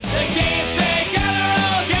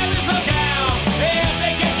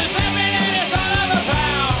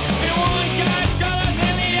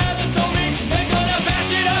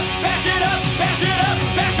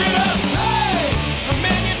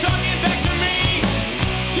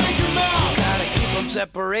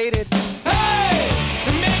separated. Hey,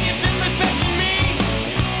 the man you disrespecting me.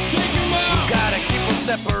 Take him out. You gotta keep them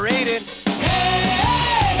separated.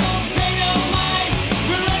 Hey, don't pay no mind.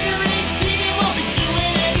 We're under 18 and won't be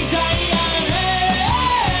doing any time.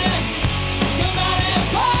 Hey, come out and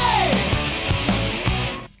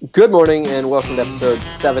play. Good morning and welcome to episode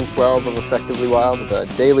 712 of Effectively Wild, the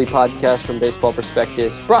daily podcast from Baseball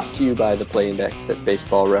Prospectus, brought to you by the Play Index at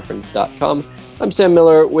baseballreference.com. I'm Sam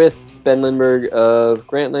Miller with Ben Lindbergh of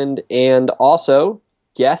Grantland and also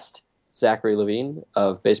guest Zachary Levine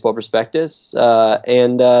of Baseball Prospectus. I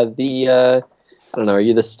don't know, are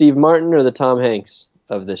you the Steve Martin or the Tom Hanks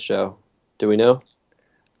of this show? Do we know?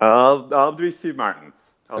 I'll be Steve Martin.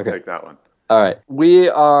 I'll take that one. All right. We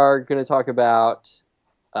are going to talk about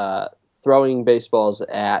throwing baseballs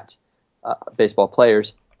at baseball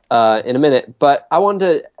players in a minute, but I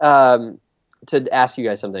wanted to ask you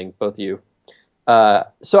guys something, both of you.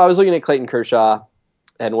 So I was looking at Clayton Kershaw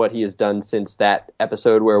and what he has done since that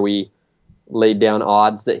episode where we laid down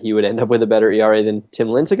odds that he would end up with a better ERA than Tim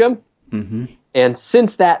Lincecum. Mm-hmm. And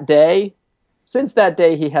since that day,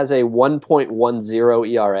 he has a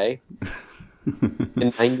 1.10 ERA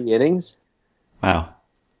in 90 innings. Wow.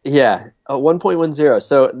 Yeah, 1.10.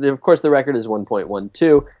 So of course the record is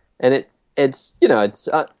 1.12, and it's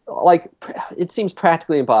it seems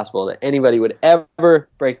practically impossible that anybody would ever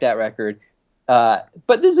break that record. But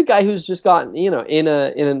this is a guy who's just gotten, in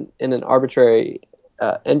an arbitrary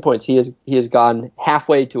endpoints, he has gone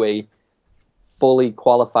halfway to a fully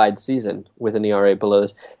qualified season with an ERA below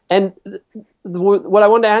this. And what I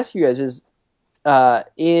wanted to ask you guys is,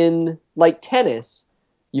 in like tennis,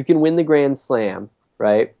 you can win the Grand Slam,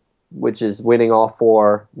 right? Which is winning all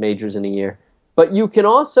 4 majors in a year. But you can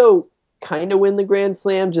also kind of win the Grand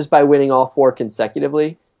Slam just by winning all 4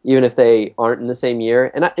 consecutively, even if they aren't in the same year.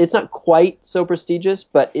 And it's not quite so prestigious,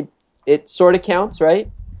 but it sort of counts, right?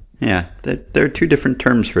 Yeah, there are 2 different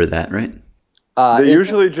terms for that, right? They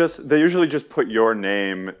usually just put your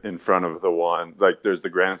name in front of the one. Like there's the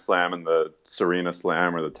Grand Slam and the Serena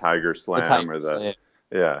Slam or the Tiger Slam Slam.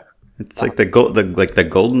 Yeah. It's like the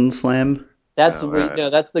Golden Slam. That's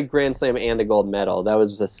that's the Grand Slam and a gold medal. That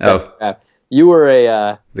was a step. You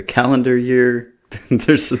were the calendar year.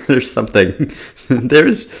 There's something.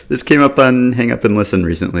 This came up on Hang Up and Listen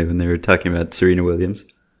recently when they were talking about Serena Williams.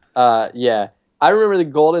 Yeah. I remember the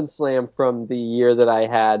Golden Slam from the year that I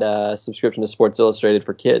had a subscription to Sports Illustrated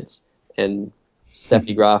for kids, and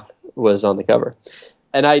Steffi Graf was on the cover.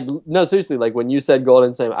 And seriously, like when you said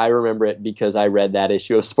Golden Slam, I remember it because I read that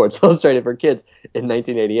issue of Sports Illustrated for kids in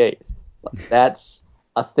 1988. That's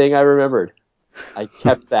a thing I remembered. I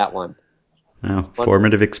kept that one. Wow,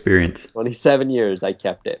 formative experience. 27 years, I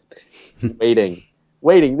kept it.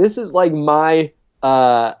 Waiting. This is like my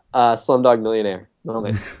Slumdog Millionaire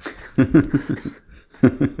moment.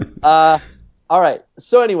 All right.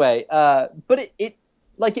 So anyway, but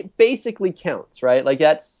it basically counts, right? Like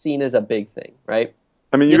that's seen as a big thing, right?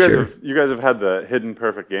 I mean, you guys have had the hidden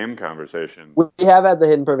perfect game conversation. We have had the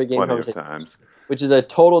hidden perfect game plenty conversation of times, which is a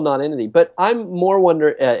total non-entity. But I'm more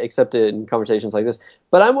wondering, except in conversations like this,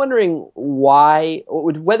 but I'm wondering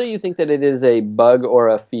whether you think that it is a bug or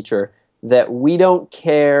a feature that we don't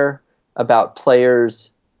care about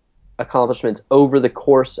players' accomplishments over the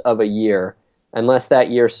course of a year, unless that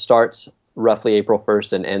year starts roughly April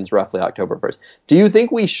 1st and ends roughly October 1st. Do you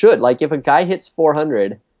think we should? Like if a guy hits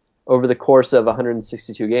 400 over the course of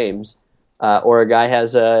 162 games, or a guy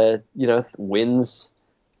has wins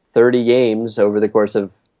 30 games over the course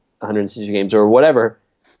of 162 games or whatever,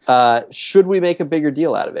 should we make a bigger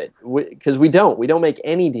deal out of it? Because we don't make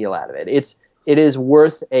any deal out of it. It is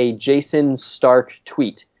worth a Jason Stark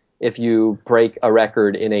tweet if you break a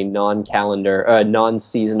record in a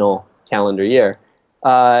non-seasonal calendar year.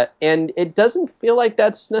 And it doesn't feel like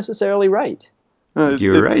that's necessarily right.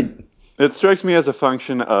 You're right. It strikes me as a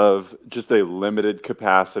function of just a limited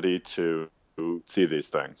capacity to see these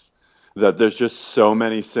things. That there's just so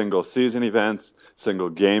many single season events, single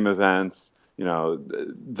game events,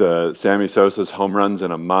 the Sammy Sosa's home runs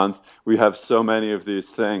in a month. We have so many of these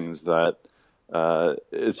things that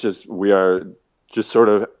it's just, we are just sort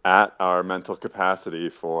of at our mental capacity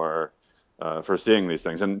for seeing these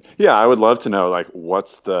things. And yeah, I would love to know, like,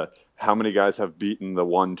 how many guys have beaten the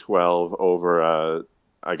 112 over,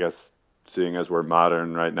 I guess, seeing as we're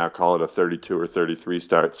modern right now, call it a 32 or 33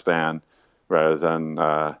 start span rather than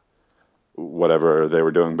whatever they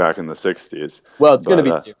were doing back in the 60s. Well, it's going to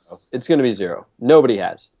be 0. It's going to be 0. Nobody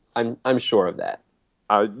has. I'm sure of that.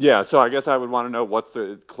 Yeah, so I guess I would want to know what's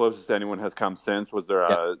the closest anyone has come since. Was there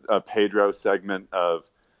a Pedro segment of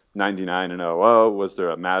 99 and 00? Was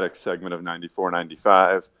there a Maddox segment of 94,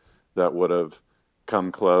 95 that would have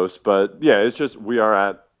come close. But yeah, it's just we are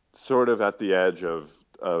at sort of at the edge of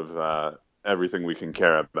everything we can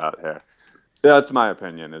care about here. That's my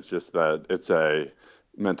opinion. It's just that it's a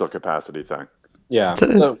mental capacity thing. Yeah.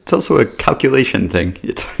 So It's also a calculation thing.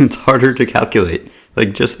 It's harder to calculate.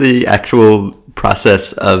 Like just the actual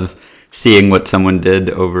process of seeing what someone did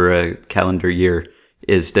over a calendar year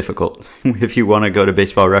is difficult. If you want to go to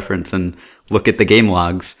Baseball Reference and look at the game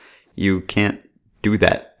logs, you can't do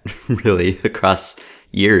that really across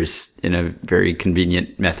years in a very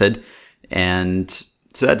convenient method. And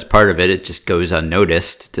so that's part of it. It just goes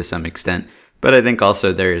unnoticed to some extent. But I think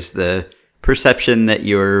also there's the perception that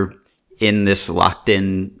you're in this locked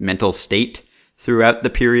in mental state throughout the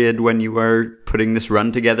period when you are putting this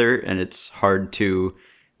run together. And it's hard to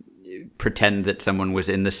pretend that someone was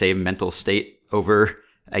in the same mental state over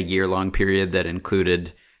a year-long period that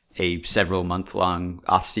included a several month-long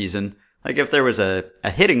off season. Like if there was a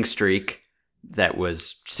hitting streak that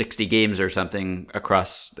was 60 games or something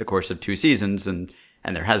across the course of 2 seasons, and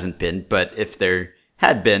there hasn't been, but if there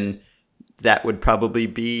had been, that would probably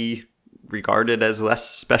be regarded as less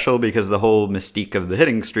special because the whole mystique of the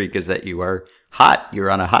hitting streak is that you are hot, you're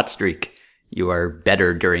on a hot streak, you are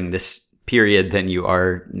better during this period than you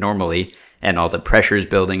are normally, and all the pressure's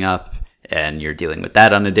building up, and you're dealing with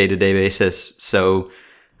that on a day-to-day basis. So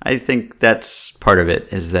I think that's part of it,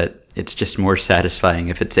 is that it's just more satisfying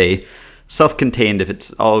if it's a self-contained, if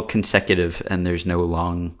it's all consecutive and there's no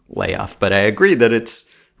long layoff. But I agree that it's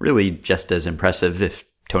really just as impressive if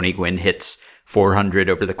Tony Gwynn hits 400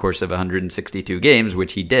 over the course of 162 games,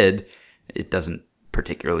 which he did. It doesn't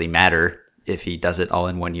particularly matter if he does it all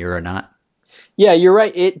in 1 year or not. yeah, you're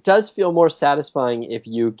right. It does feel more satisfying if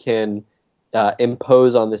you can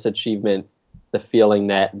impose on this achievement the feeling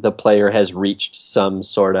that the player has reached some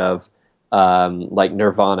sort of like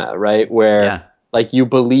nirvana, right? Where like you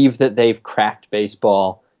believe that they've cracked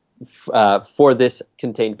baseball for this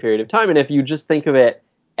contained period of time. And if you just think of it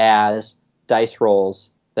as dice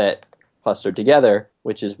rolls that cluster together,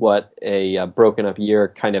 which is what a broken up year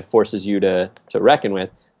kind of forces you to reckon with,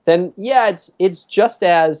 then yeah, it's just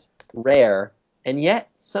as rare and yet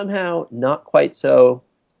somehow not quite so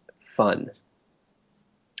fun,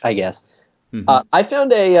 I guess. Mm-hmm. I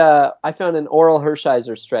found an Oral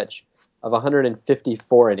Hershiser stretch of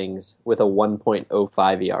 154 innings with a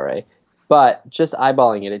 1.05 ERA. But just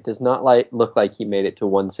eyeballing it, it does not look like he made it to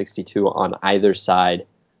 162 on either side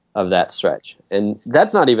of that stretch. And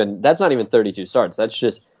that's not even 32 starts. That's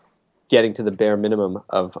just getting to the bare minimum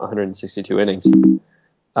of 162 innings.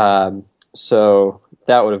 So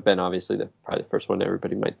that would have been obviously probably the first one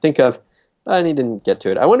everybody might think of, and he didn't get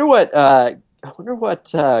to it. I wonder what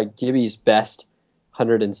Gibby's best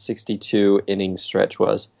 162 inning stretch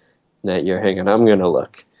was in that year. Hang on, I'm gonna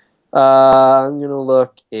look. And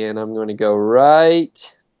I'm going to go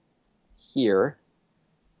right here,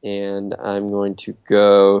 and I'm going to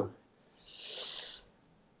go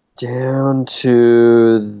down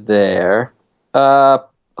to there.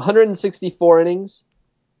 164 innings,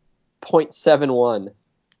 0.71.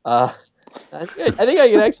 I think I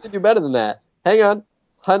can actually do better than that. Hang on.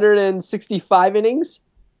 165 innings,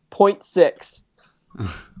 0.6.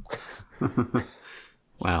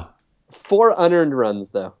 Wow. 4 unearned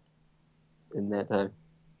runs, though, in that time.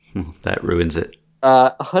 That ruins it.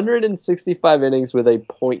 165 innings with a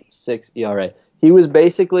 0.6 ERA. He was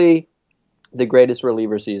basically the greatest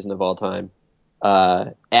reliever season of all time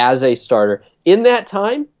as a starter. In that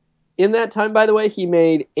time, by the way, he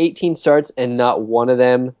made 18 starts and not one of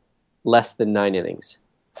them less than 9 innings.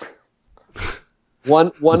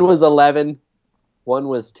 One was 11, one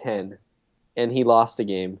was 10, and he lost a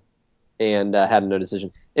game and had no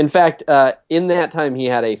decision. In fact, in that time, he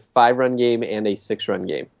had a 5-run game and a 6-run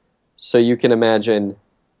game. So you can imagine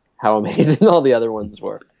how amazing all the other ones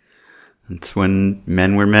were. It's when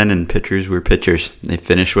men were men and pitchers were pitchers. They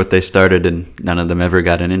finished what they started, and none of them ever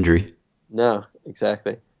got an injury. No,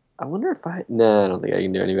 exactly. I wonder if No, I don't think I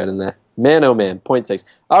can do any better than that. Man, oh man, 0.6.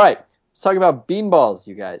 All right, let's talk about beanballs,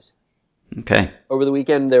 you guys. Okay. Over the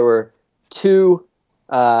weekend, there were two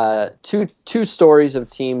stories of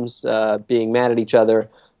teams being mad at each other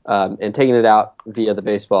and taking it out via the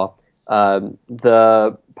baseball.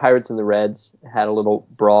 The Pirates and the Reds had a little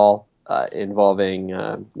brawl involving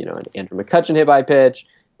an Andrew McCutchen hit by pitch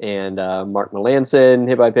and Mark Melancon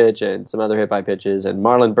hit by pitch and some other hit by pitches and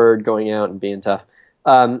Marlon Byrd going out and being tough.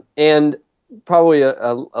 And probably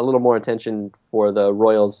a little more attention for the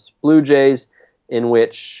Royals Blue Jays, in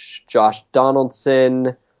which Josh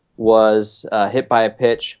Donaldson was hit by a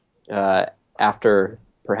pitch after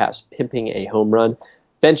perhaps pimping a home run.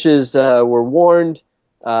 Benches were warned.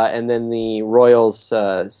 and then the Royals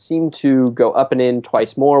seemed to go up and in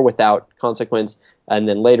twice more without consequence. And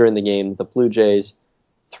then later in the game, the Blue Jays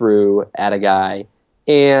threw at a guy,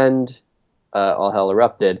 and all hell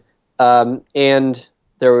erupted. And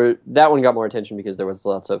that one got more attention because there was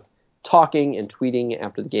lots of talking and tweeting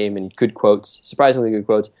after the game and good quotes, surprisingly good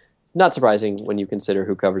quotes. Not surprising when you consider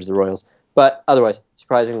who covers the Royals, but otherwise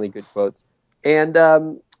surprisingly good quotes. And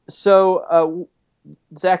so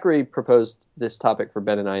Zachary proposed this topic for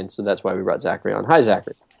Ben and I, and so that's why we brought Zachary on. Hi,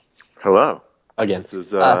 Zachary. Hello. Again. This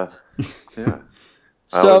is, yeah.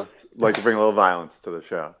 I always like to bring a little violence to the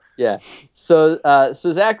show. Yeah. So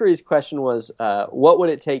Zachary's question was, what would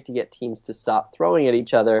it take to get teams to stop throwing at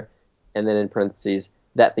each other, and then in parentheses,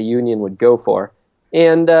 that the union would go for?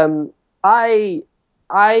 And I've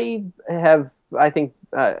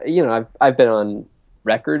been on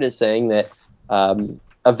record as saying that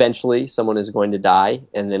eventually someone is going to die,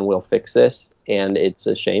 and then we'll fix this. And it's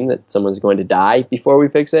a shame that someone's going to die before we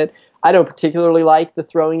fix it. I don't particularly like the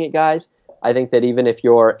throwing at guys. I think that even if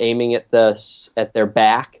you're aiming at their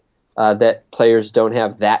back, that players don't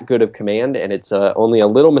have that good of command, and it's only a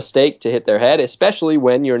little mistake to hit their head, especially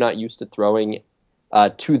when you're not used to throwing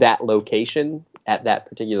to that location at that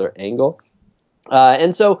particular angle.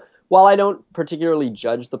 And so while I don't particularly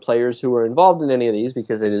judge the players who are involved in any of these,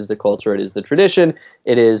 because it is the culture, it is the tradition,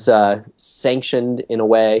 it is sanctioned in a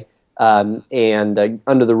way, and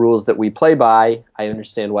under the rules that we play by, I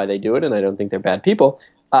understand why they do it, and I don't think they're bad people.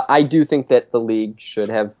 I do think that the league should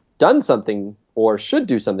have done something or should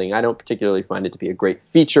do something. I don't particularly find it to be a great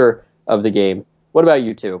feature of the game. What about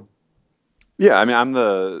you two? Yeah, I mean, I'm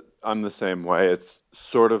the same way. It's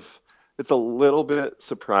a little bit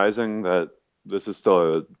surprising that this is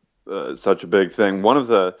still such a big thing. One of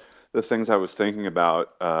the things I was thinking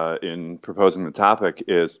about in proposing the topic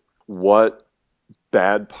is what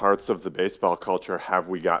bad parts of the baseball culture have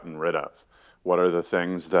we gotten rid of? What are the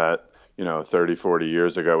things that, 30, 40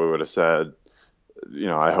 years ago we would have said,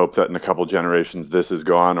 I hope that in a couple generations this is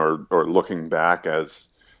gone, or looking back as,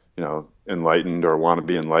 enlightened or want to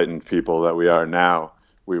be enlightened people that we are now,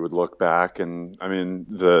 we would look back. And I mean,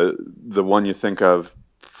 the one you think of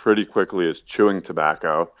pretty quickly is chewing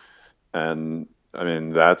tobacco. And I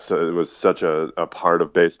mean, it was such a part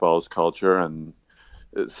of baseball's culture, and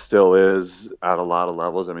it still is at a lot of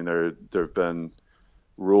levels. I mean, there have been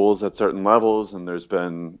rules at certain levels, and there's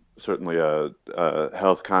been certainly a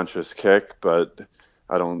health conscious kick, but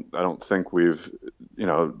I don't think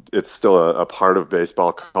it's still a part of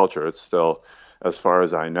baseball culture. It's still, as far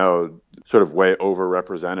as I know, sort of way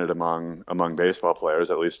overrepresented among baseball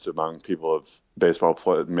players, at least among people of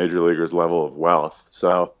major leaguers' level of wealth.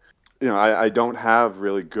 So, I don't have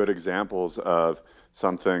really good examples of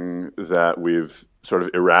something that we've sort of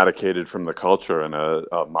eradicated from the culture and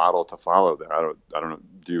a model to follow there. I don't know.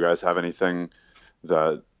 Do you guys have anything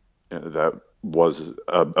that that was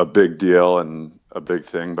a big deal and a big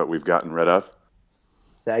thing, but we've gotten rid of?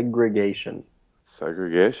 Segregation.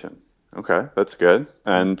 Okay, that's good.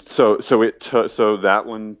 And so that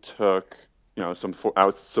one took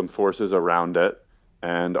some forces around it,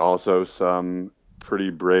 and also some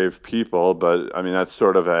pretty brave people. But I mean, that's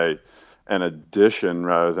sort of an addition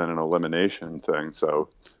rather than an elimination thing. So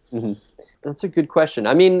That's a good question.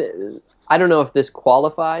 I mean, I don't know if this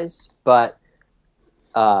qualifies, but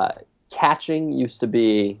catching used to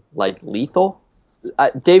be like lethal.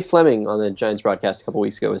 Dave Fleming on the Giants broadcast a couple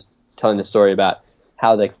weeks ago was telling the story about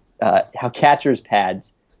how how catchers'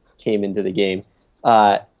 pads came into the game,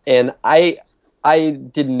 and I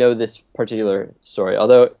didn't know this particular story.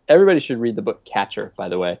 Although everybody should read the book Catcher, by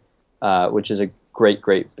the way, which is a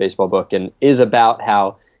great baseball book, and is about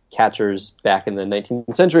how catchers back in the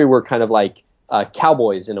 19th century were kind of like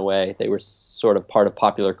cowboys in a way. They were sort of part of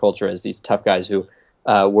popular culture as these tough guys who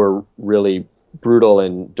were really brutal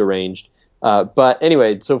and deranged. But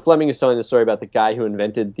anyway, so Fleming is telling the story about the guy who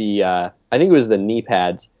invented I think it was the knee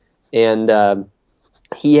pads, and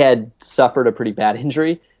he had suffered a pretty bad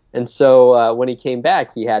injury, and so when he came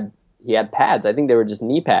back, he had pads. I think they were just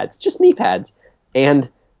knee pads, and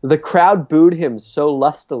the crowd booed him so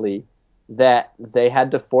lustily that they had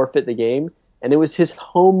to forfeit the game, and it was his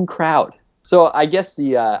home crowd. So I guess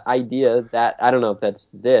the idea that, I don't know if that's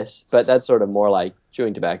this, but that's sort of more like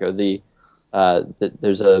chewing tobacco.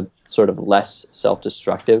 There's a sort of less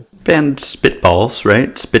self-destructive. And spitballs,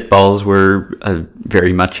 right? Spitballs were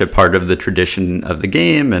very much a part of the tradition of the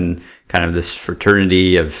game, and kind of this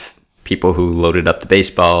fraternity of people who loaded up the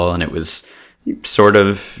baseball, and it was sort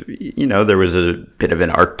of, there was a bit of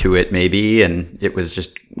an art to it maybe, and it was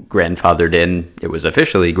just grandfathered in. It was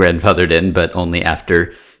officially grandfathered in, but only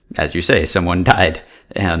after, as you say, someone died.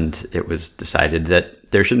 And it was decided that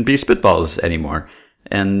there shouldn't be spitballs anymore.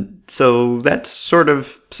 And so that's sort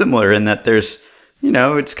of similar in that there's,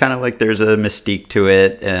 it's kind of like there's a mystique to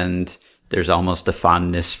it, and there's almost a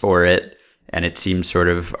fondness for it, and it seems sort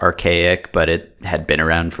of archaic, but it had been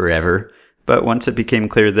around forever. But once it became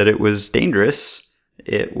clear that it was dangerous,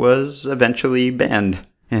 it was eventually banned.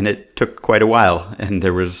 And it took quite a while. And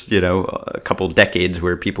there was, a couple decades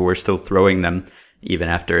where people were still throwing them even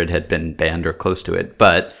after it had been banned or close to it.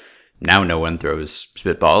 But now no one throws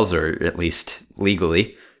spitballs, or at least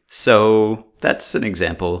legally. So that's an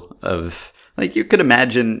example of, like, you could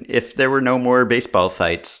imagine if there were no more baseball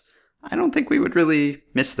fights, I don't think we would really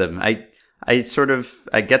miss them. I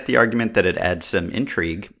get the argument that it adds some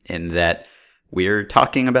intrigue in that we're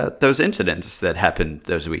talking about those incidents that happened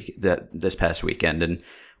this past weekend, and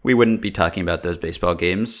we wouldn't be talking about those baseball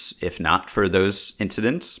games if not for those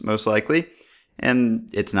incidents, most likely. And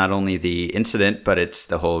it's not only the incident, but it's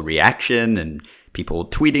the whole reaction and people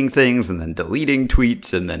tweeting things and then deleting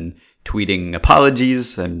tweets and then tweeting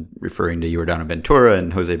apologies. I'm referring to Yordano Ventura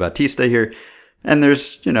and Jose Bautista here. And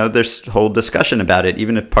there's whole discussion about it.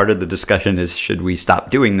 Even if part of the discussion is, should we stop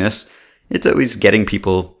doing this? It's at least getting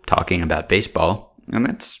people talking about baseball. And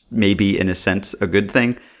that's maybe, in a sense, a good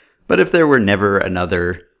thing. But if there were never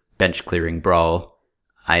another bench clearing brawl,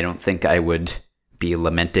 I don't think I would be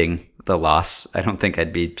lamenting the loss. I don't think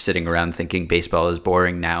I'd be sitting around thinking baseball is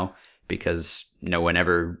boring now because no one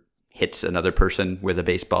ever hits another person with a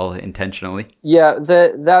baseball intentionally. Yeah,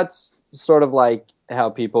 that's sort of like how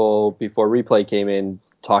people before replay came in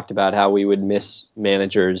talked about how we would miss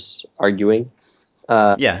managers arguing.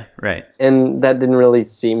 Yeah, right. And that didn't really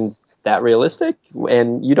seem that realistic,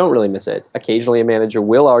 and you don't really miss it. Occasionally a manager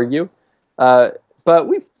will argue, but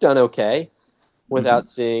we've done okay without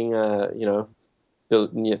seeing,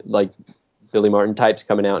 like Billy Martin types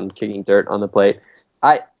coming out and kicking dirt on the plate.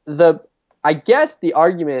 I guess the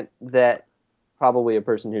argument that probably a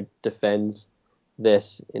person who defends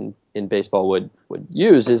this in baseball would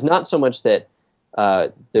use is not so much that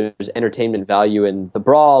there's entertainment value in the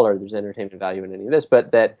brawl or there's entertainment value in any of this,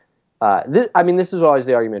 but that this is always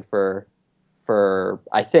the argument for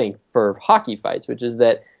I think for hockey fights, which is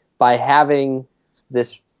that by having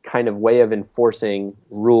this kind of way of enforcing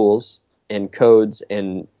rules and codes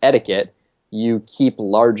and etiquette, you keep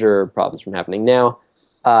larger problems from happening. Now,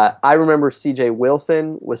 I remember C.J.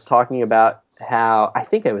 Wilson was talking about how, I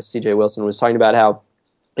think it was C.J. Wilson was talking about how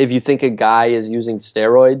if you think a guy is using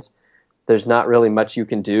steroids, there's not really much you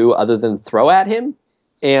can do other than throw at him.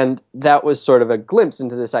 And that was sort of a glimpse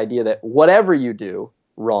into this idea that whatever you do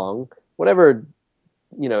wrong, whatever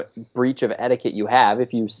breach of etiquette you have,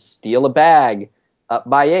 if you steal a bag up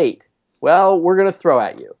by 8, well, we're going to throw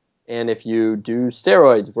at you. And if you do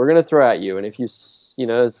steroids, we're going to throw at you. And if you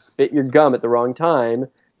spit your gum at the wrong time,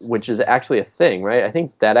 which is actually a thing, right? I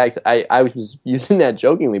think that I was using that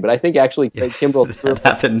jokingly, but I think actually Craig Kimbrell that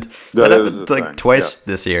happened. That happened like twice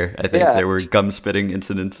this year. I think there were gum spitting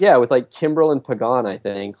incidents. Yeah, with like Kimbrell and Pagan, I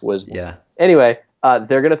think was. Yeah. Anyway,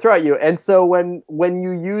 they're going to throw at you, and so when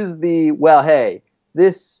you use hey,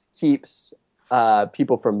 this keeps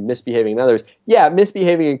people from misbehaving in others. Yeah,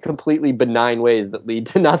 misbehaving in completely benign ways that lead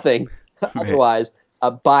to nothing otherwise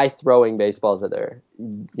by throwing baseballs at their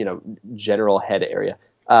general head area.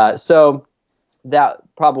 So that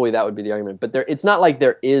would be the argument. But it's not like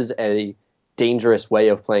there is a dangerous way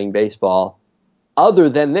of playing baseball other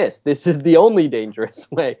than this. This is the only dangerous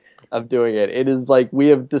way of doing it. It is like we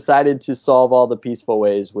have decided to solve all the peaceful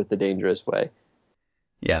ways with the dangerous way.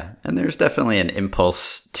 Yeah, and there's definitely an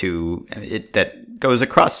impulse to it that goes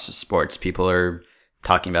across sports. People are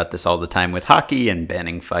talking about this all the time with hockey and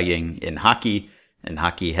banning fighting in hockey, and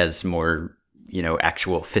hockey has more,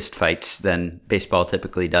 actual fist fights than baseball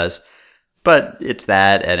typically does. But it's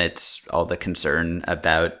that, and it's all the concern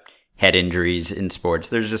about head injuries in sports.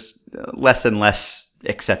 There's just less and less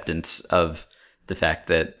acceptance of the fact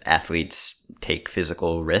that athletes take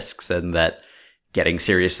physical risks and that getting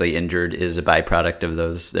seriously injured is a byproduct of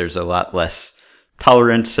those. There's a lot less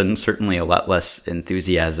tolerance and certainly a lot less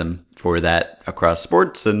enthusiasm for that across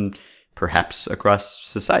sports and perhaps across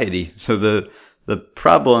society. So the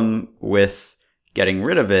problem with getting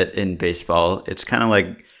rid of it in baseball, it's kind of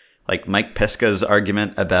like Mike Pesca's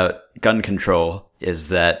argument about gun control is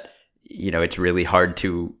that, it's really hard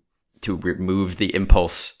to remove the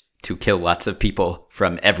impulse to kill lots of people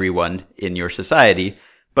from everyone in your society,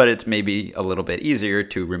 but it's maybe a little bit easier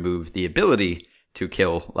to remove the ability to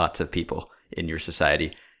kill lots of people in your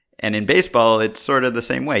society. And in baseball, it's sort of the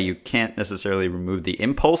same way. You can't necessarily remove the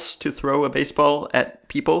impulse to throw a baseball at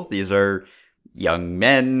people. These are young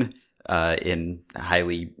men in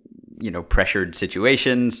highly, pressured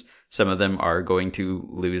situations. Some of them are going to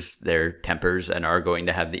lose their tempers and are going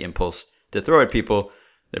to have the impulse to throw at people.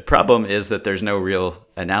 The problem is that there's no real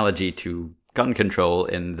analogy to gun control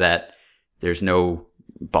in that there's no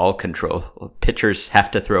ball control. Pitchers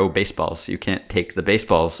have to throw baseballs. You can't take the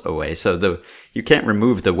baseballs away. So you can't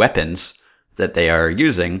remove the weapons that they are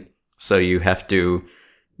using. So you have to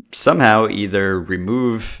somehow either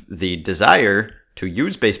remove the desire to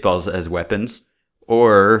use baseballs as weapons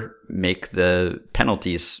or make the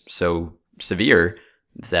penalties so severe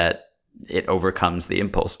that it overcomes the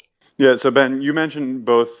impulse. Yeah, so Ben, you mentioned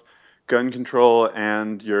both gun control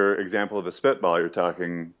and your example of the spitball. You're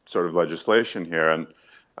talking sort of legislation here, and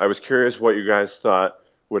I was curious what you guys thought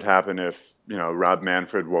would happen if, Rob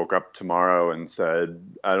Manfred woke up tomorrow and said,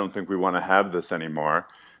 I don't think we want to have this anymore.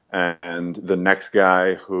 And the next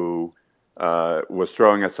guy who was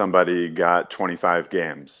throwing at somebody got 25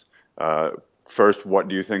 games. First, what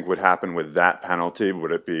do you think would happen with that penalty?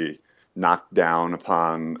 Would it be knocked down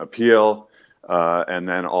upon appeal? And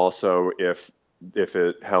then also if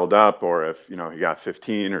it held up, or if he got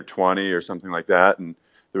 15 or 20 or something like that, and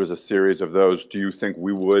there was a series of those, do you think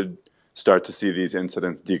we would start to see these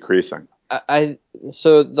incidents decreasing?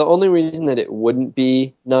 So the only reason that it wouldn't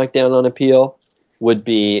be knocked down on appeal would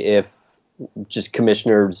be if just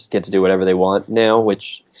commissioners get to do whatever they want now,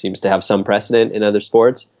 which seems to have some precedent in other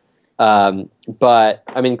sports. But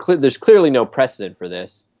I mean, there's clearly no precedent for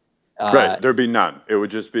this. Right, there'd be none. It would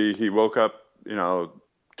just be he woke up,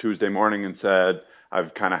 Tuesday morning and said,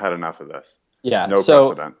 "I've kind of had enough of this." Yeah, no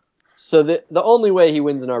precedent. So the only way he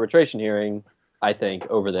wins an arbitration hearing, I think,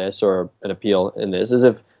 over this or an appeal in this is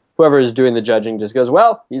if whoever is doing the judging just goes,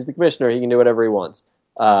 well, he's the commissioner, he can do whatever he wants.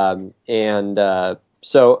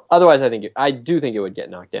 So otherwise, I do think it would get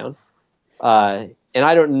knocked down. And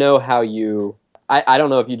I don't know how I don't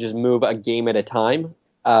know if you just move a game at a time,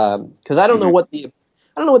 because I don't know what the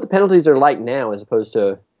penalties are like now as opposed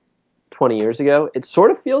to 20 years ago. It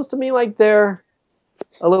sort of feels to me like they're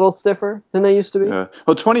a little stiffer than they used to be. Yeah.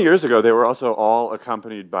 Well, 20 years ago, they were also all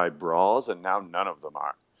accompanied by brawls, and now none of them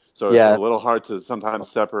are. So it's a little hard to sometimes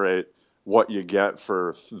separate what you get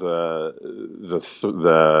for the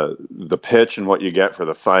pitch and what you get for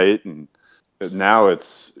the fight. And now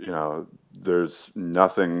it's, there's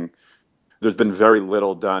nothing. There's been very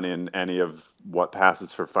little done in any of what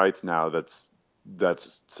passes for fights now that's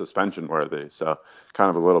suspension worthy. So kind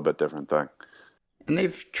of a little bit different thing. And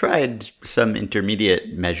they've tried some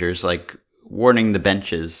intermediate measures, like warning the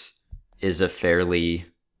benches is a fairly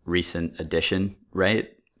recent addition,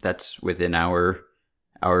 right? That's within our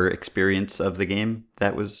experience of the game.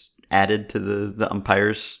 That was added to the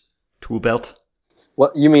umpire's tool belt.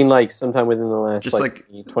 What you mean, like sometime within the last Just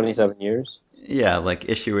 27 years? Yeah, like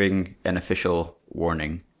issuing an official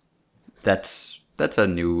warning. That's a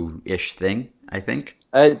new-ish thing, I think.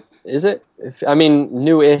 Is it? I mean,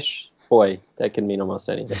 new-ish. Boy, that can mean almost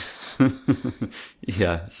anything.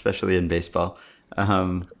 Yeah, especially in baseball.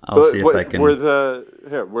 I'll see if I can.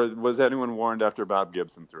 Was anyone warned after Bob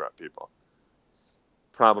Gibson threw at people?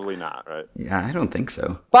 Probably not, right? Yeah, I don't think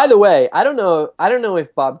so. By the way, I don't know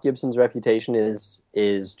if Bob Gibson's reputation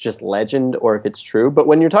is just legend or if it's true. But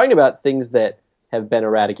when you're talking about things that have been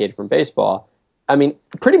eradicated from baseball, I mean,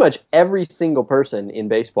 pretty much every single person in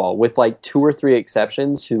baseball, with like 2 or 3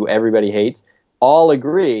 exceptions who everybody hates, all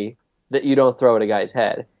agree that you don't throw at a guy's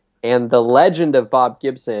head. And the legend of Bob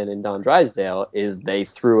Gibson and Don Drysdale is they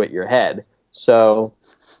threw at your head. So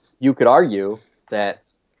you could argue that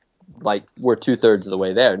like we're 2/3 of the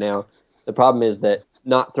way there. Now, the problem is that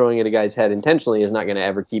not throwing at a guy's head intentionally is not going to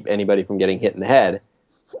ever keep anybody from getting hit in the head.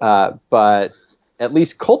 But at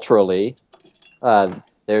least culturally,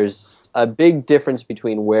 there's a big difference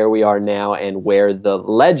between where we are now and where the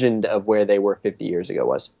legend of where they were 50 years ago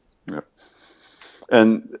was. Yeah.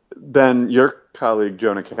 And Ben, your colleague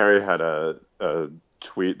Jonah Carey had a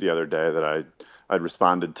tweet the other day that I'd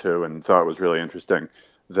responded to and thought was really interesting,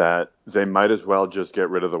 that they might as well just get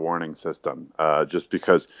rid of the warning system, just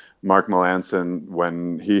because Mark Melancon,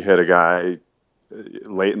 when he hit a guy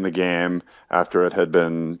late in the game after it had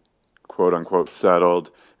been quote unquote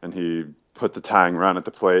settled, and he put the tying run at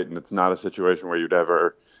the plate, and it's not a situation where you'd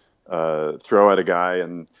ever throw at a guy,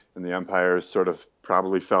 and the umpires sort of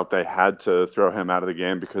probably felt they had to throw him out of the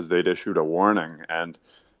game because they'd issued a warning. And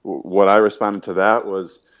what I responded to that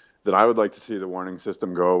was that I would like to see the warning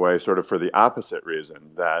system go away sort of for the opposite reason,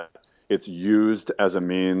 that it's used as a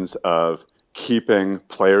means of keeping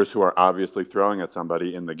players who are obviously throwing at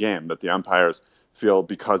somebody in the game, that the umpires feel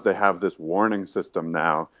because they have this warning system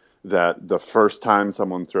now that the first time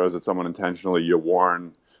someone throws at someone intentionally, you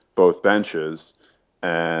warn both benches.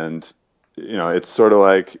 And, it's sort of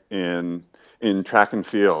like in in track and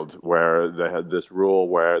field where they had this rule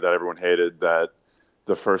that everyone hated, that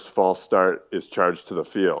the first false start is charged to the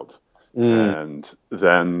field. And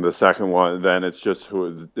then the second one, then it's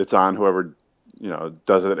on whoever,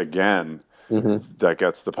 does it again, that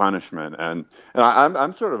gets the punishment. And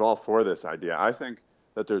I'm sort of all for this idea. I think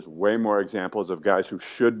that there's way more examples of guys who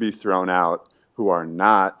should be thrown out who are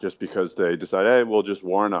not, just because they decide, hey, we'll just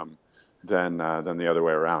warn them, than the other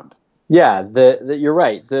way around. Yeah, you're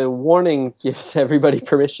right. The warning gives everybody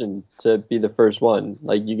permission to be the first one.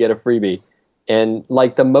 Like, you get a freebie. And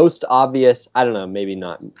like the most obvious, I don't know, maybe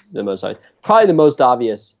not the most obvious, probably the most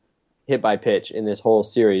obvious hit by pitch in this whole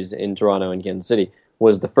series in Toronto and Kansas City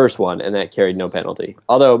was the first one, and that carried no penalty.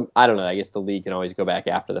 Although, I don't know, I guess the league can always go back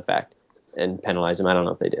after the fact and penalize him. I don't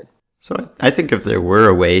know if they did. So I think if there were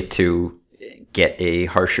a way to get a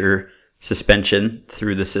harsher suspension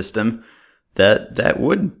through the system, that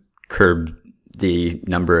would curb the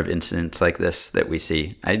number of incidents like this that we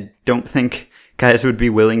see. I don't think guys would be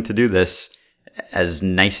willing to do this, as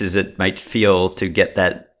nice as it might feel to get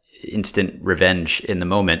that instant revenge in the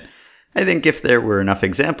moment. I think if there were enough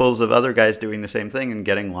examples of other guys doing the same thing and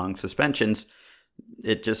getting long suspensions,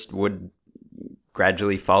 it just would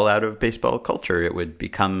gradually fall out of baseball culture. It would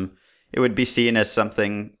be seen as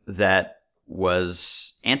something that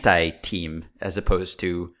was anti-team as opposed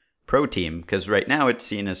to pro-team, because right now it's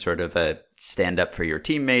seen as sort of a stand up for your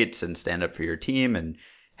teammates and stand up for your team and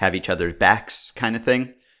have each other's backs kind of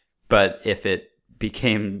thing. But if it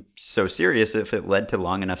became so serious, if it led to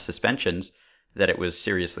long enough suspensions that it was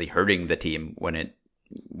seriously hurting the team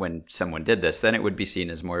when someone did this, then it would be seen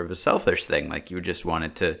as more of a selfish thing. Like, you just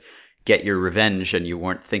wanted to get your revenge and you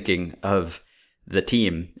weren't thinking of the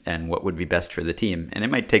team and what would be best for the team. And it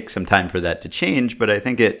might take some time for that to change, but I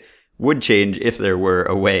think it would change if there were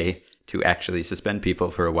a way to actually suspend people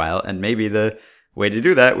for a while. And maybe the way to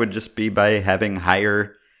do that would just be by having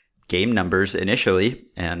higher game numbers initially,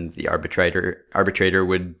 and the arbitrator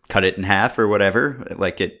would cut it in half or whatever,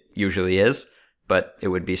 like it usually is, but it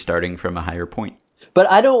would be starting from a higher point. But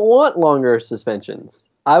I don't want longer suspensions.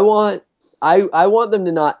 I want them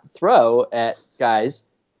to not throw at guys,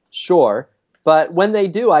 sure, but when they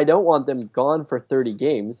do, I don't want them gone for 30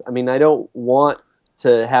 games. I mean, I don't want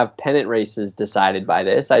to have pennant races decided by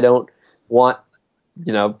this. I don't want,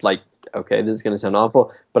 okay, this is going to sound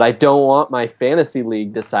awful, but I don't want my fantasy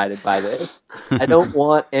league decided by this. I don't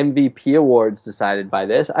want MVP awards decided by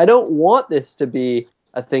this. I don't want this to be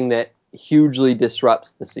a thing that hugely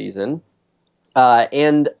disrupts the season.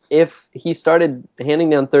 And if he started handing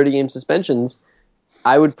down 30-game suspensions,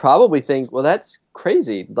 I would probably think, well, that's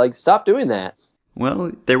crazy. Like, stop doing that.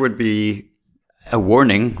 Well, there would be a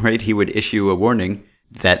warning, right? He would issue a warning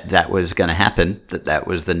that was going to happen, that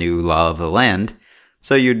was the new law of the land.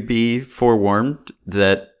 So you'd be forewarned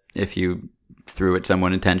that if you threw at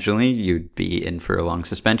someone intentionally, you'd be in for a long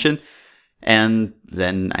suspension. And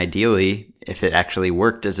then ideally, if it actually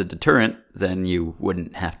worked as a deterrent, then you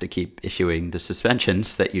wouldn't have to keep issuing the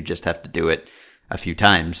suspensions, that you just have to do it a few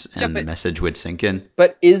times and the message would sink in.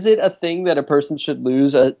 But is it a thing that a person should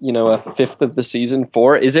lose a fifth of the season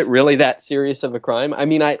for? Is it really that serious of a crime? I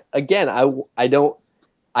mean, I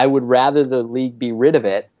would rather the league be rid of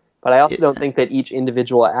it, but I also don't think that each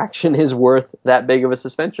individual action is worth that big of a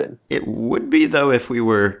suspension. It would be, though, if we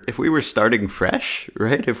were starting fresh,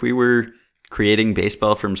 right? If we were creating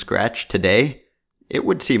baseball from scratch today, it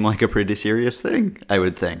would seem like a pretty serious thing, I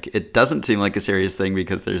would think. It doesn't seem like a serious thing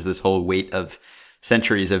because there's this whole weight of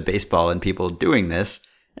centuries of baseball and people doing this.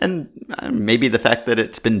 And maybe the fact that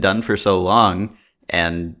it's been done for so long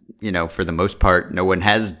and, for the most part, no one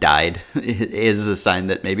has died is a sign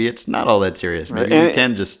that maybe it's not all that serious. Maybe you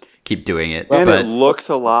can just keep doing it. And it looks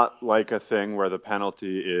a lot like a thing where the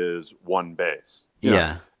penalty is one base.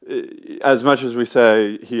 Yeah. As much as we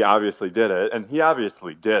say he obviously did it, and he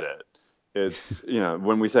obviously did it, it's,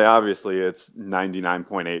 when we say obviously, it's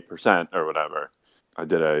 99.8% or whatever. I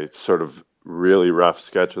did a sort of really rough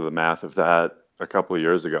sketch of the math of that a couple of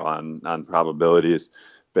years ago on probabilities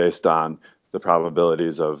based on the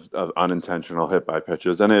probabilities of unintentional hit by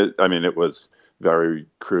pitches. And it was very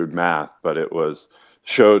crude math, but it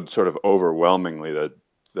showed sort of overwhelmingly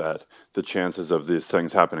that the chances of these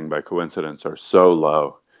things happening by coincidence are so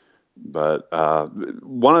low. But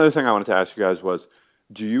one other thing I wanted to ask you guys was,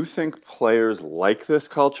 do you think players like this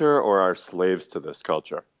culture or are slaves to this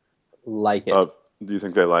culture? Like it. Do you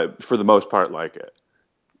think they for the most part, like it?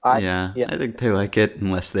 I think they like it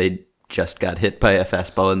unless they just got hit by a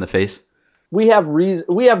fastball in the face. We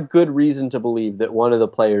have good reason to believe that one of the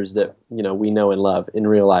players that we know and love in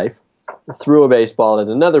real life threw a baseball at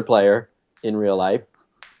another player in real life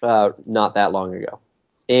not that long ago.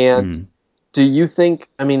 And do you think?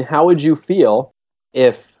 I mean, how would you feel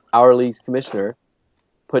if our league's commissioner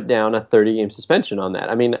put down a 30-game suspension on that?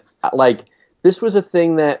 I mean, like, this was a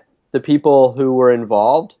thing that the people who were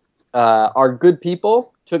involved are good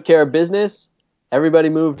people, took care of business, everybody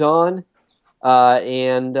moved on,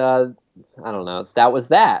 and I don't know, that was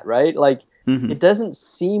that, right? Like, Mm-hmm. it doesn't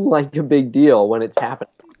seem like a big deal when it's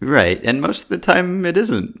happening. Right, and most of the time it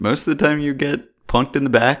isn't. Most of the time you get plunked in the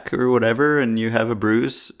back or whatever, and you have a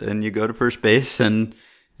bruise, and you go to first base, and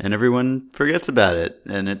everyone forgets about it,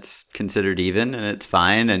 and it's considered even, and it's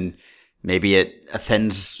fine, and maybe it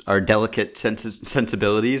offends our delicate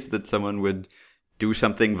sensibilities that someone would do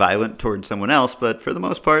something violent towards someone else, but for the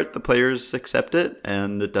most part, the players accept it,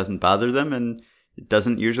 and it doesn't bother them, and it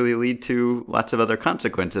doesn't usually lead to lots of other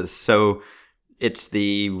consequences. So it's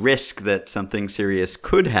the risk that something serious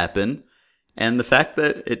could happen, and the fact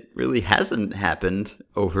that it really hasn't happened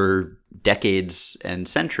over decades and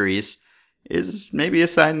centuries is maybe a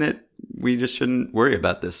sign that we just shouldn't worry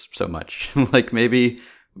about this so much. Like maybe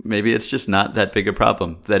it's just not that big a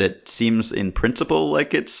problem. That it seems in principle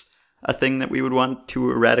like it's a thing that we would want to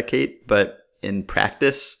eradicate, but in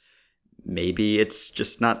practice, maybe it's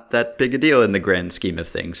just not that big a deal in the grand scheme of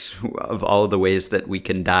things. Of all the ways that we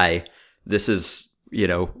can die, this is,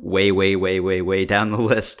 way, way, way, way, way down the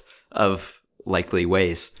list of likely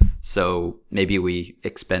ways. So maybe we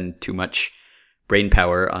expend too much brain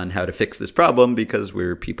power on how to fix this problem because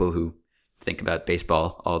we're people who think about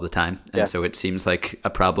baseball all the time. And so it seems like a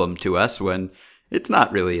problem to us when it's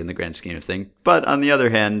not really in the grand scheme of things. But on the other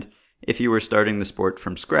hand, if you were starting the sport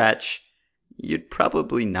from scratch, you'd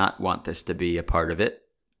probably not want this to be a part of it.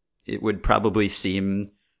 It would probably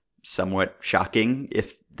seem somewhat shocking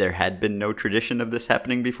if there had been no tradition of this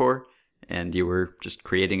happening before, and you were just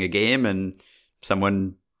creating a game and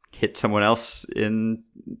someone hit someone else in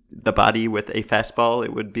the body with a fastball.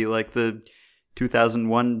 It would be like the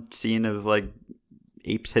 2001 scene of like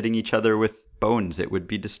apes hitting each other with bones. It would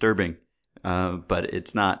be disturbing. But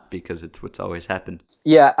it's not, because it's what's always happened.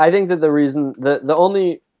 Yeah, I think that the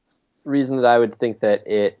only reason that I would think that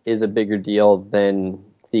it is a bigger deal than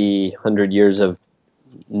the 100 years of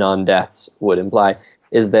non-deaths would imply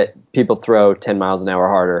is that people throw 10 miles an hour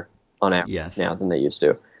harder on average now than they used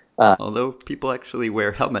to. Although people actually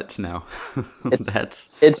wear helmets now. That's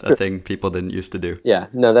it's a true. thing people didn't used to do. Yeah,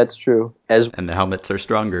 no, that's true. And the helmets are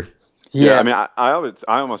stronger. Yeah, I mean, I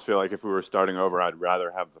almost feel like if we were starting over, I'd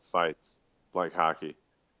rather have the fights like hockey.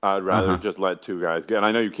 I'd rather just let two guys get. And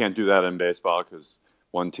I know you can't do that in baseball because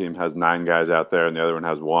one team has 9 guys out there and the other one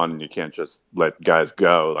has 1, and you can't just let guys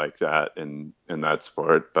go like that in that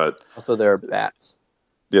sport. But also there are bats.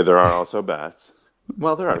 Yeah, there are also bats.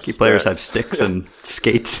 Well, there are hockey players have sticks and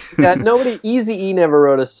skates. Yeah, Eazy-E never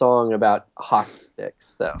wrote a song about hockey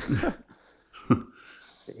sticks, though.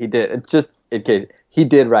 He did. Just in case, he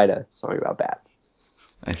did write a song about bats.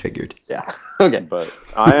 I figured. Yeah. Okay. But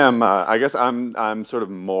I am. I guess I'm sort of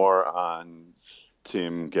more on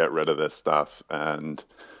team get rid of this stuff, and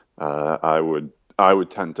I would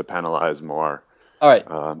tend to penalize more. All right.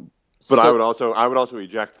 But I would also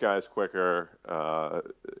eject guys quicker.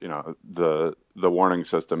 The warning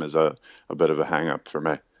system is a bit of a hang up for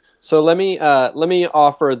me. So let me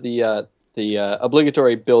offer the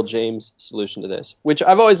obligatory Bill James solution to this, which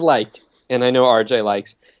I've always liked, and I know RJ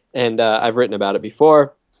likes, and I've written about it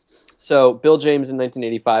before. So Bill James in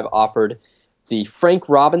 1985 offered the Frank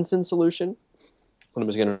Robinson solution. What I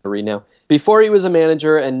was going to read now. Before he was a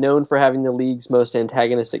manager and known for having the league's most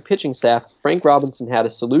antagonistic pitching staff, Frank Robinson had a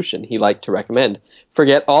solution he liked to recommend.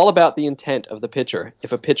 Forget all about the intent of the pitcher.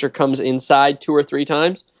 If a pitcher comes inside 2 or 3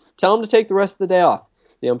 times, tell him to take the rest of the day off.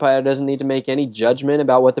 The umpire doesn't need to make any judgment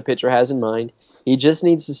about what the pitcher has in mind. He just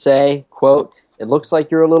needs to say, quote, "It looks like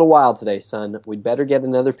you're a little wild today, son. We'd better get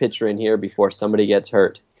another pitcher in here before somebody gets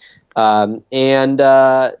hurt." So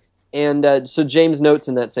James notes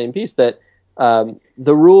in that same piece that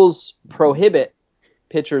the rules prohibit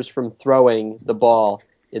pitchers from throwing the ball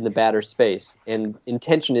in the batter's space, and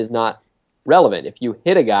intention is not relevant. If you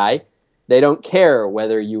hit a guy, they don't care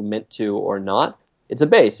whether you meant to or not. It's a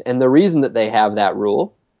base, and the reason that they have that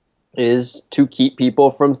rule is to keep people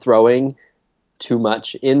from throwing too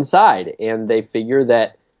much inside, and they figure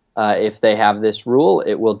that if they have this rule,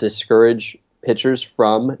 it will discourage pitchers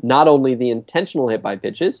from not only the intentional hit by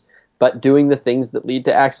pitches, but doing the things that lead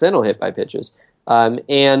to accidental hit by pitches.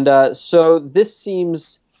 So this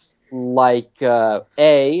seems like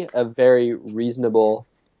A, a very reasonable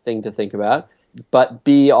thing to think about, but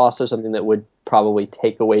B, also something that would probably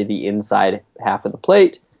take away the inside half of the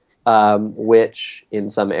plate, which in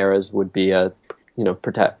some eras would be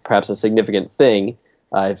perhaps a significant thing.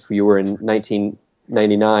 If you were in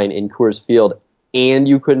 $2.99 in Coors Field and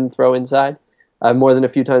you couldn't throw inside more than a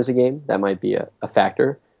few times a game, that might be a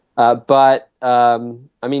factor. But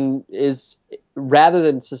is rather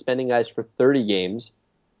than suspending guys for 30 games,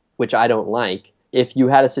 which I don't like, if you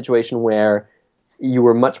had a situation where you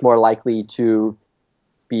were much more likely to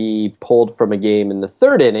be pulled from a game in the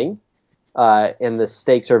third inning, and the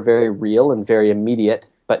stakes are very real and very immediate,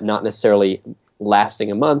 but not necessarily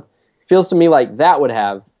lasting a month, feels to me like that would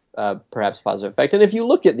have perhaps a positive effect. And if you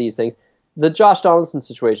look at these things, the Josh Donaldson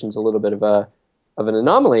situation is a little bit of an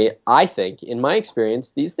anomaly, I think. In my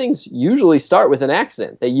experience, these things usually start with an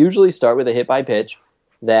accident. They usually start with a hit by pitch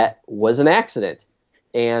that was an accident.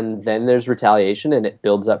 And then there's retaliation, and it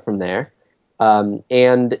builds up from there.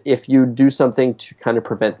 And if you do something to kind of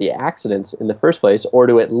prevent the accidents in the first place, or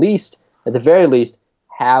to at the very least,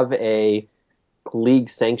 have a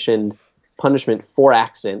league-sanctioned punishment for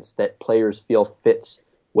accidents that players feel fits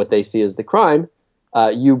what they see as the crime,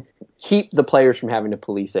 you keep the players from having to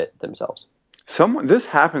police it themselves. This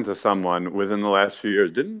happened to someone within the last few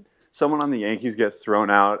years. Didn't someone on the Yankees get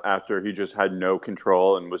thrown out after he just had no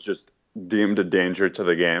control and was just deemed a danger to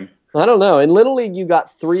the game? I don't know. In Little League, you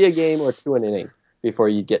got 3 a game or 2 an inning before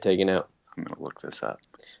you'd get taken out. I'm going to look this up.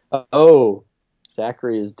 Oh,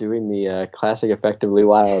 Zachary is doing the classic Effectively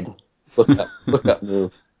Wild look up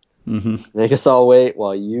move. Mm-hmm. Make us all wait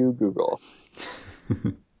while you Google.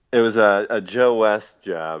 It was a Joe West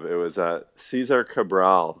job. It was Cesar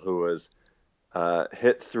Cabral, who was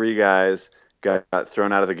hit 3 guys, got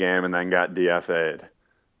thrown out of the game, and then got DFA'd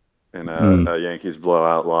in a Yankees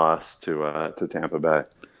blowout loss to Tampa Bay.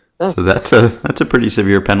 So that's a pretty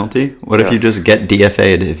severe penalty. What if you just get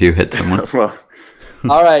DFA'd if you hit someone? Well,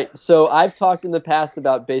 all right. So I've talked in the past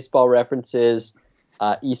about Baseball References,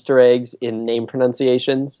 Easter eggs in name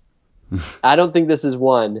pronunciations. I don't think this is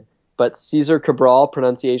one, but Cesar Cabral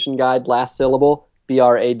pronunciation guide, last syllable,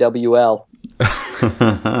 Brawl.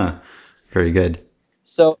 Very good.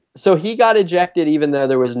 So he got ejected even though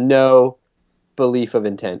there was no belief of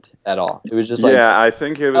intent at all. It was just like, I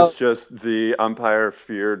think it was just the umpire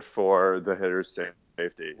feared for the hitter's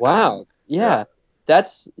safety. Wow. Yeah.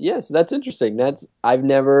 That's interesting. I've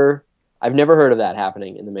never heard of that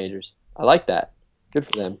happening in the majors. I like that. Good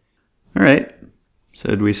for them. All right. So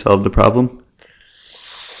did we solve the problem?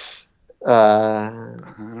 I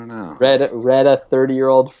don't know. Read a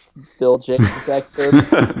 30-year-old Bill James excerpt.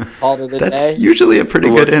 Called it a That's day. usually a pretty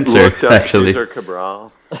good answer, Looked up actually. Cesar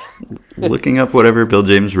Cabral. Looking up whatever Bill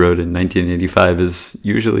James wrote in 1985 is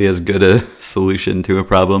usually as good a solution to a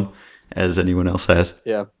problem as anyone else has.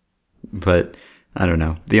 Yeah. But I don't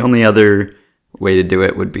know. The only other way to do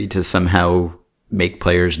it would be to somehow make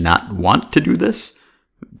players not want to do this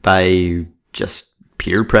by just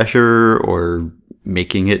peer pressure or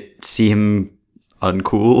making it seem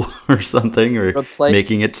uncool or something, or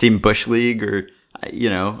making it seem bush league, or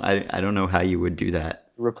I don't know how you would do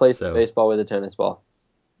that. Replace the baseball with a tennis ball.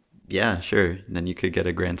 Yeah, sure. Then you could get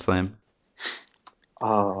a grand slam.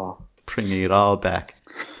 Oh, bringing it all back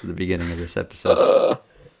to the beginning of this episode.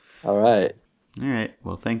 All right. All right.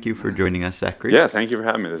 Well, thank you for joining us, Zachary. Yeah, thank you for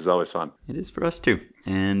having me. This is always fun. It is for us, too.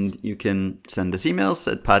 And you can send us emails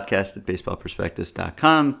at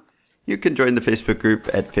podcast@baseballprospectus.com. You can join the Facebook group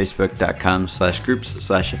at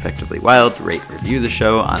facebook.com/groups/effectivelywild, rate, review the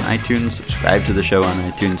show on iTunes, subscribe to the show on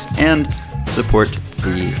iTunes, and support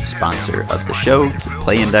the sponsor of the show,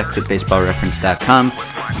 PlayIndex at baseballreference.com.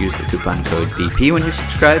 Use the coupon code BP when you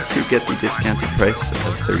subscribe to get the discounted price of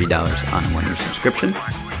 $30 on a one-year subscription.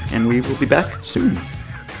 And we will be back soon.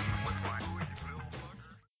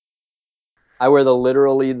 I wear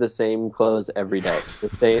literally the same clothes every day,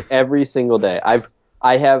 every single day.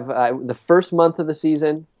 I have the first month of the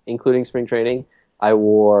season, including spring training, I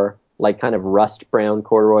wore like kind of rust brown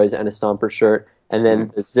corduroys and a Stomper shirt, and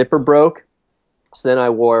then the zipper broke, so then I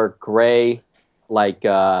wore gray, like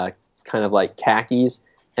kind of like khakis,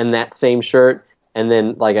 and that same shirt, and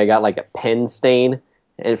then like I got like a pen stain,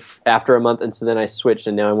 after a month, and so then I switched,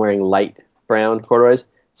 and now I'm wearing light brown corduroys.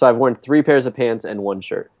 So I've worn 3 pairs of pants and 1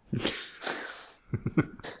 shirt.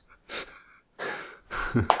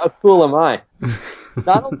 How cool am I?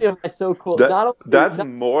 Not only am I so cool, that's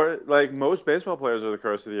more like most baseball players over the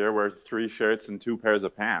course of the year wear 3 shirts and 2 pairs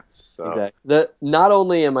of pants. So. Exactly. Not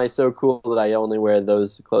only am I so cool that I only wear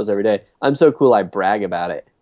those clothes every day, I'm so cool I brag about it.